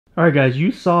Alright guys,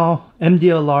 you saw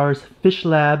MDLR's fish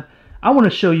lab. I want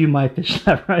to show you my fish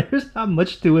lab, right? There's not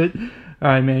much to it.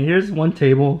 Alright man, here's one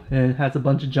table and it has a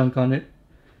bunch of junk on it.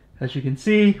 As you can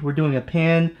see, we're doing a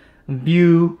pan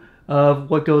view of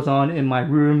what goes on in my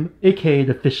room, aka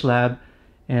the fish lab.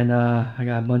 And I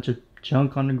got a bunch of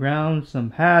junk on the ground,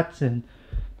 some hats and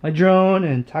my drone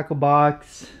and tackle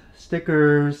box,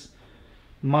 stickers,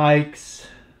 mics,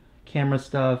 camera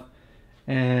stuff,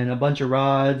 and a bunch of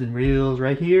rods and reels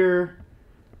right here.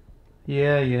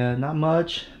 Yeah, not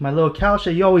much. My little couch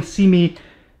that you always see me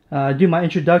do my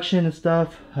introduction and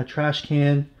stuff, a trash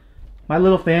can, my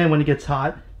little fan when it gets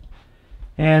hot,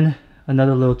 and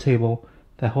another little table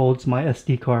that holds my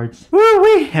SD cards.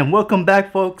 Woo-wee! And welcome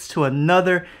back folks to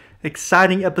another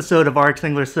exciting episode of RX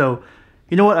Angler. So,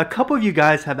 you know what, a couple of you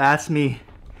guys have asked me,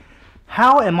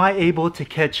 how am I able to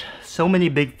catch so many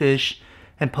big fish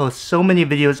and post so many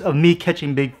videos of me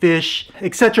catching big fish,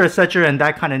 etc, and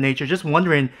that kind of nature? Just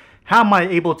wondering, how am I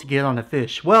able to get on a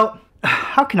fish? Well,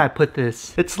 how can I put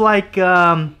this? It's like,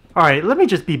 alright, let me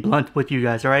just be blunt with you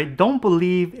guys, alright? Don't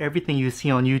believe everything you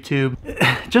see on YouTube.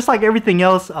 Just like everything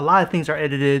else, a lot of things are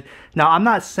edited. Now, I'm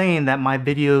not saying that my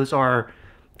videos are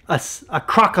a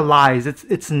crock of lies.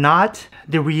 It's not.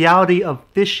 The reality of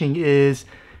fishing is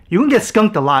you can get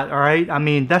skunked a lot, alright? I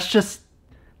mean, that's just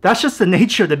the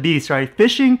nature of the beast, right?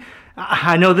 Fishing,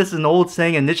 I know this is an old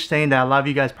saying, a niche saying that a lot of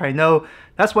you guys probably know.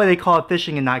 That's why they call it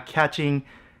fishing and not catching.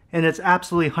 And it's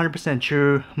absolutely 100%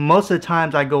 true. Most of the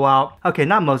times I go out, okay,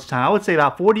 not most of the time, I would say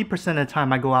about 40% of the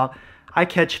time I go out, I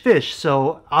catch fish.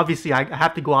 So obviously I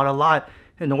have to go out a lot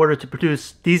in order to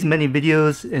produce these many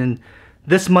videos in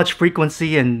this much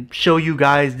frequency and show you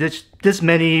guys this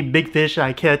many big fish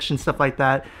I catch and stuff like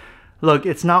that. Look,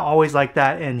 it's not always like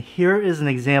that. And here is an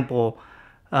example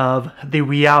of the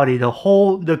reality, the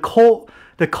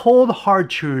cold hard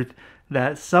truth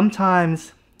that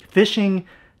sometimes fishing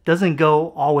doesn't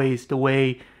go always the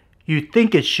way you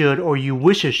think it should or you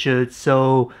wish it should.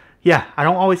 So yeah, I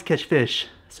don't always catch fish.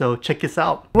 So check this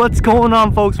out. What's going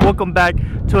on folks? Welcome back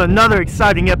to another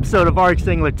exciting episode of RX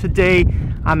Angler. Today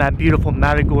I'm at beautiful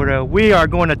Matagorda. We are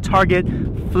going to target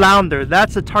flounder.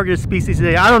 That's the targeted species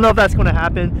today. I don't know if that's going to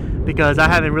happen because I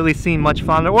haven't really seen much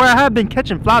flounder, or I have been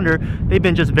catching flounder. They've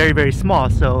been just very small,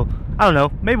 so I don't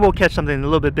know, maybe we'll catch something a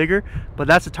little bit bigger, but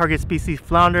that's the target species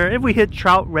flounder. If we hit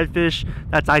trout, redfish,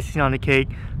 that's icing on the cake.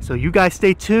 So you guys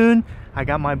stay tuned. I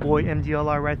got my boy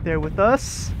MDLR right there with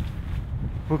us.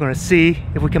 We're gonna see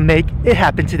if we can make it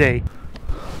happen today.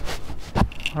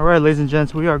 All right, ladies and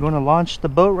gents, we are going to launch the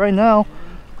boat right now.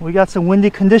 We got some windy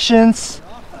conditions.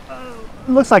 It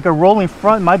looks like a rolling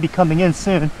front might be coming in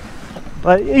soon,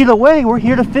 but either way, we're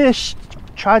here to fish,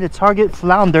 try to target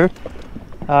flounder,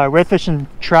 redfish and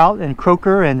trout and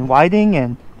croaker and whiting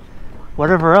and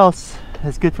whatever else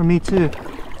is good for me too.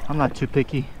 I'm not too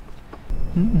picky.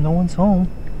 No one's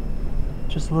home.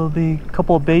 Just a little bit,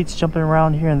 couple of baits jumping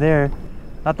around here and there.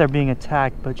 Not they're being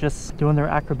attacked, but just doing their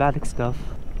acrobatic stuff.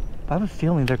 But I have a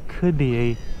feeling there could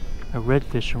be a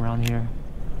redfish around here,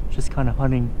 just kind of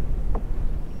hunting.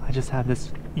 I just have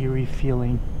this eerie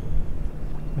feeling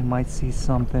we might see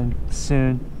something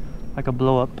soon, like a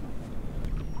blow up.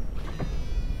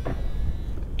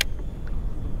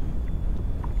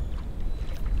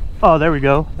 Oh, there we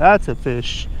go. That's a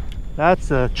fish.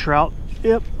 That's a trout.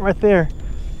 Yep, right there.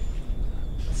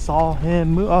 Saw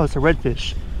him move. Oh, it's a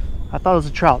redfish. I thought it was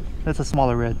a trout. That's a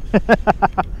smaller red.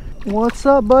 What's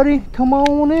up, buddy? Come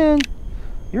on in.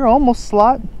 You're almost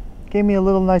slot. Gave me a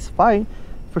little nice fight.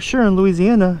 For sure in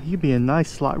Louisiana, you'd be a nice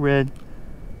slot red.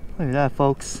 Look at that,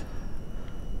 folks.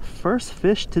 First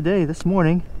fish today, this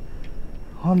morning,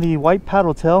 on the white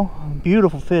paddle tail.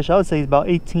 Beautiful fish. I would say he's about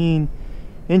 18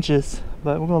 inches,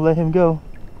 but we're gonna let him go.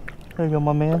 There you go,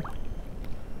 my man.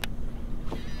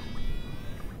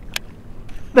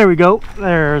 There we go.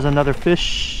 There's another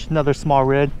fish, another small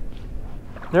red.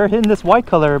 They're hitting this white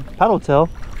color paddle tail.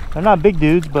 They're not big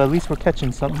dudes, but at least we're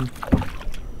catching something.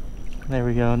 There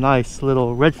we go. Nice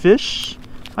little redfish.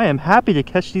 I am happy to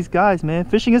catch these guys, man.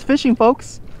 Fishing is fishing,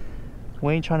 folks.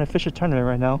 We ain't trying to fish a tournament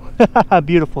right now.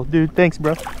 Beautiful, dude. Thanks,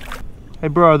 bro. Hey,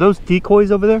 bro, are those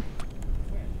decoys over there?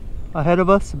 Ahead of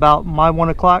us, about my 1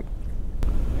 o'clock?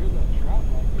 There's a trout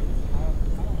like this.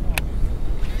 I don't know.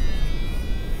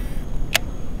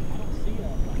 I don't see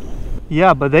that.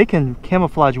 Yeah, but they can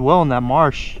camouflage well in that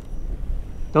marsh.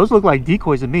 Those look like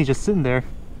decoys to me, just sitting there. No,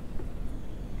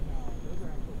 those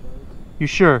are actual birds. You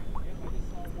sure? Yep,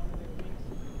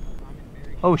 I just saw one of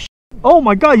their wings. Oh, oh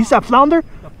my God, you see that flounder?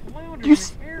 The flounder You,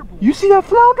 is airborne. you see that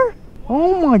flounder?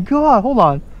 Oh my God, hold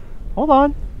on. Hold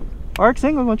on. RX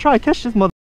Angler, I'm gonna try to catch this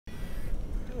mother. Good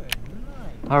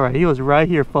night. All right, he was right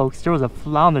here, folks. There was a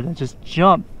flounder that just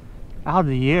jumped out of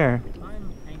the air.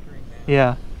 I'm anchoring now.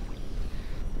 Yeah.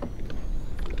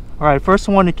 All right, first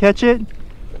one to catch it.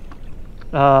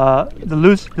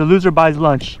 The loser buys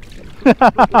lunch.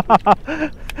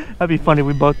 That'd be funny.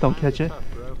 We both don't catch it. All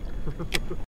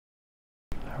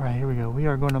right, here we go. We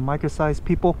are going to microsize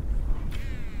people.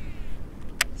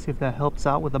 See if that helps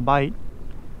out with a bite.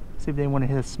 See if they want to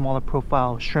hit a smaller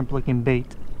profile shrimp-looking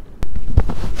bait.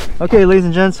 Okay, ladies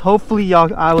and gents. Hopefully,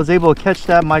 y'all, I was able to catch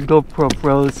that. My GoPro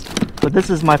froze, but this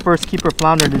is my first keeper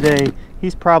flounder today.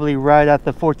 He's probably right at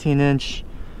the 14-inch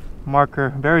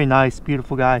marker. Very nice,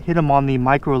 beautiful guy. Hit him on the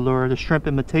micro lure, the shrimp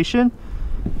imitation.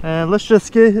 And let's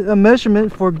just get a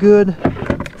measurement for good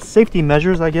safety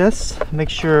measures, I guess. Make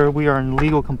sure we are in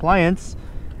legal compliance.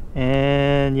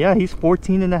 And yeah, he's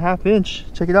 14.5 inch.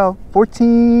 Check it out,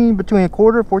 14, between a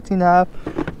quarter, 14.5.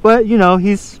 But you know,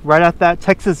 he's right at that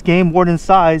Texas game warden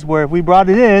size where if we brought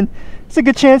it in, it's a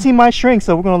good chance he might shrink.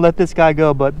 So we're gonna let this guy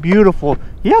go. But beautiful.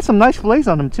 He has some nice fillets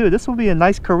on him too. This will be a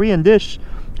nice Korean dish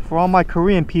for all my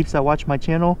Korean peeps that watch my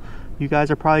channel. You guys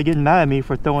are probably getting mad at me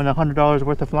for throwing $100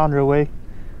 worth of flounder away.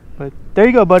 But there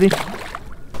you go, buddy.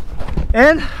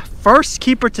 And first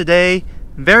keeper today,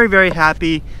 very, very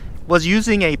happy. Was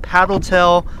using a paddle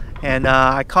tail, and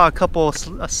I caught a couple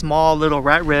small little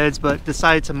rat reds, but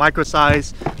decided to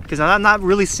microsize because I'm not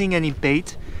really seeing any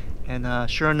bait. And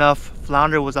sure enough,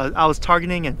 flounder was I was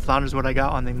targeting, and flounder is what I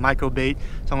got on the micro bait.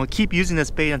 So I'm gonna keep using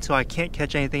this bait until I can't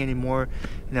catch anything anymore,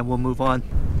 and then we'll move on.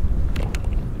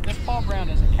 If this Paul Brown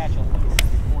doesn't catch a lure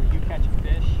before you catch a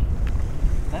fish,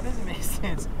 that doesn't make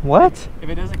sense. What? If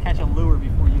it doesn't catch a lure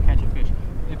before you catch a fish.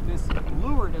 If this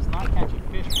lure does not catch a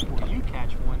fish before you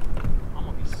catch one, I'm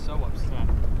gonna be so upset.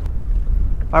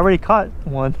 I already caught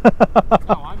one.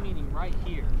 No, I'm meaning right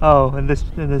here. Oh, in this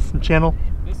channel?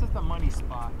 This is the money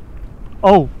spot.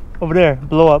 Oh, over there,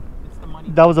 blow up. It's the money.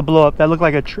 That was a blow up. That looked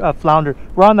like a flounder.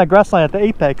 We're on that grass line at the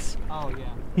apex. Oh yeah.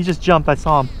 He just jumped. I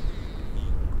saw him.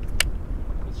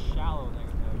 It's shallow there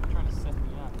though. You're trying to set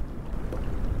me up.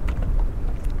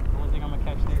 The only thing I'm gonna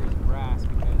catch there is grass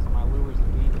because my lure's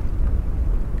weak.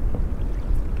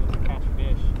 It doesn't catch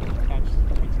fish. It doesn't catch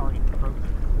retarded croaker.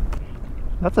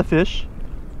 That's a fish.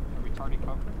 Retarded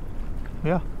croaker.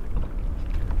 Yeah.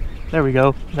 There we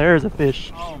go. There's a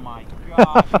fish. Oh my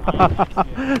gosh.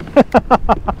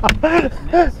 This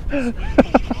nest right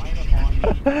up on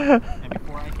me. And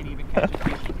before I can even catch a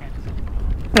fish, he catches it.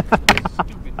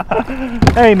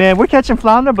 Stupid. Hey man, we're catching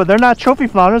flounder, but they're not trophy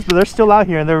flounders, but they're still out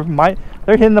here, and they're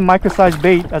hitting the micro-sized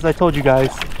bait, as I told you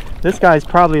guys. This guy's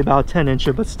probably about 10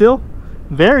 incher, but still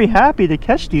very happy to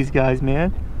catch these guys,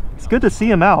 man. It's good to see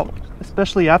them out,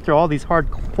 especially after all these hard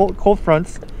cold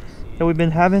fronts that we've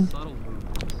been having.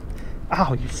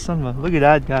 Ow, you son of a... Look at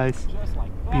that, guys. Just like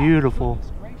that. Beautiful.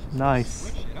 Goodness gracious.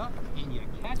 Nice. Switch it up and you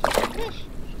catch a fish.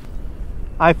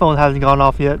 iPhone hasn't gone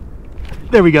off yet.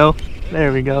 There we go.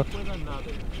 There we go. With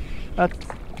another. That's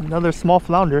another small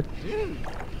flounder. Dude,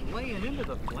 laying into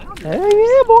the flounder. Hey,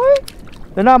 yeah, boy.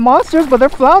 They're not monsters, but they're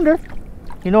flounder.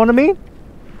 You know what I mean?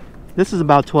 This is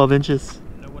about 12 inches.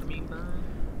 You know what I mean, Burn?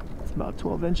 It's about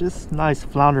 12 inches. Nice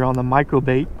flounder on the micro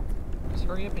bait. Just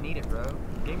hurry up and eat it, bro.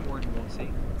 Game warden won't see.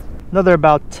 Another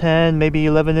about 10, maybe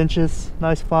 11 inches.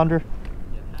 Nice flounder.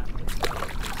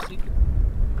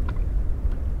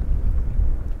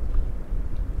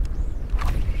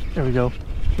 There we go.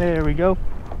 There we go.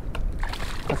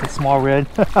 That's a small red.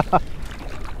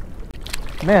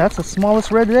 Man, that's the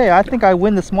smallest red today. I think I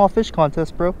win the small fish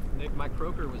contest, bro. Nick, my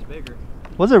croaker was bigger.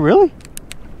 Was it really?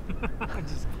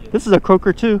 Just kidding. This is a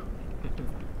croaker too.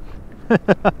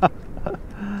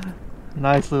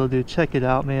 Nice little dude. Check it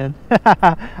out, man.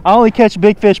 I only catch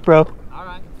big fish, bro.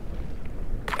 Alright.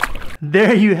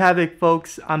 There you have it,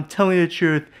 folks. I'm telling you the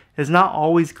truth. It's not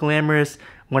always glamorous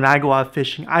when I go out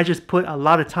fishing. I just put a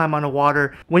lot of time on the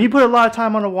water. When you put a lot of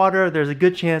time on the water, there's a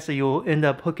good chance that you'll end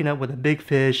up hooking up with a big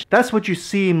fish. That's what you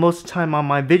see most of the time on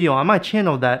my video, on my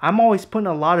channel, that I'm always putting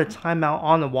a lot of time out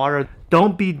on the water.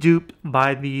 Don't be duped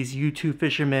by these YouTube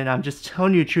fishermen. I'm just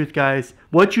telling you the truth, guys.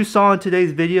 What you saw in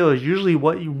today's video is usually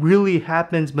what really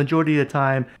happens majority of the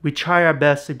time. We try our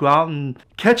best to go out and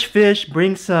catch fish,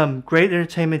 bring some great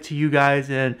entertainment to you guys,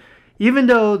 and even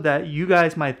though that you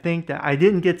guys might think that I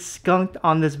didn't get skunked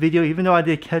on this video, even though I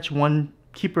did catch one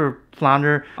keeper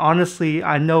flounder, honestly,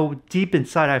 I know deep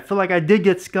inside I feel like I did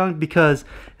get skunked because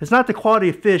it's not the quality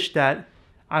of fish that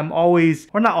I'm always,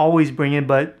 or not always bringing,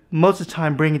 but most of the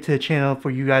time bringing to the channel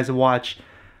for you guys to watch.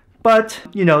 But,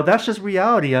 you know, that's just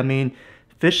reality. I mean,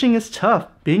 fishing is tough.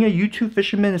 Being a YouTube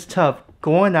fisherman is tough.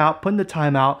 Going out, putting the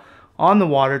time out on the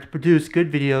water to produce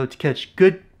good video, to catch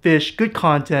good fish, good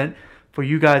content for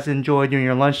you guys to enjoy during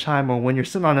your lunchtime or when you're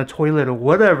sitting on a toilet or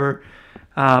whatever,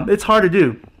 it's hard to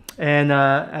do. And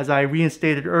as I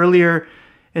reinstated earlier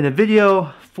in the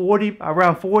video,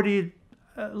 around 40,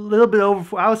 a little bit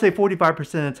over, I would say 45%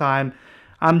 of the time,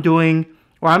 I'm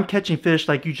catching fish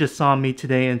like you just saw me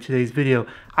today in today's video.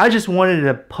 I just wanted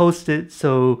to post it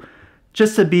so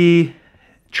just to be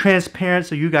transparent,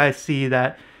 so you guys see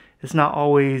that it's not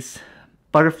always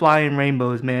butterfly and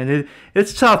rainbows, man.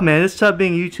 It's tough, man. It's tough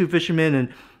being a YouTube fisherman,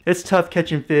 and it's tough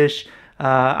catching fish.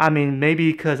 I mean,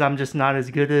 maybe because I'm just not as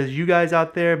good as you guys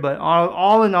out there, but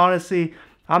all in honesty,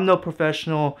 I'm no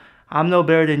professional. I'm no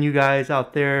better than you guys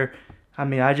out there. I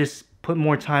mean, I just put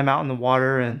more time out in the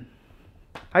water, and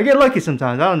I get lucky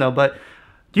sometimes. I don't know, but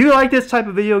do you like this type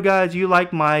of video, guys? Do you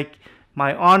like my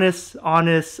honest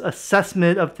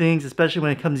assessment of things, especially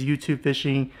when it comes to YouTube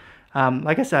fishing?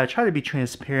 Like I said, I try to be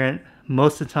transparent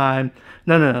most of the time.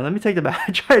 No, let me take that back.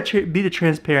 I try to be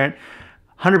transparent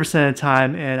 100% of the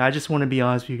time, and I just want to be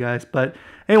honest with you guys. But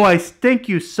anyways, thank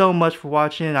you so much for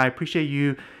watching. I appreciate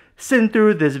you sitting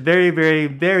through this very, very,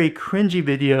 very cringy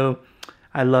video.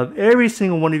 I love every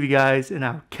single one of you guys, and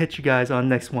I'll catch you guys on the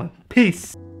next one.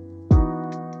 Peace.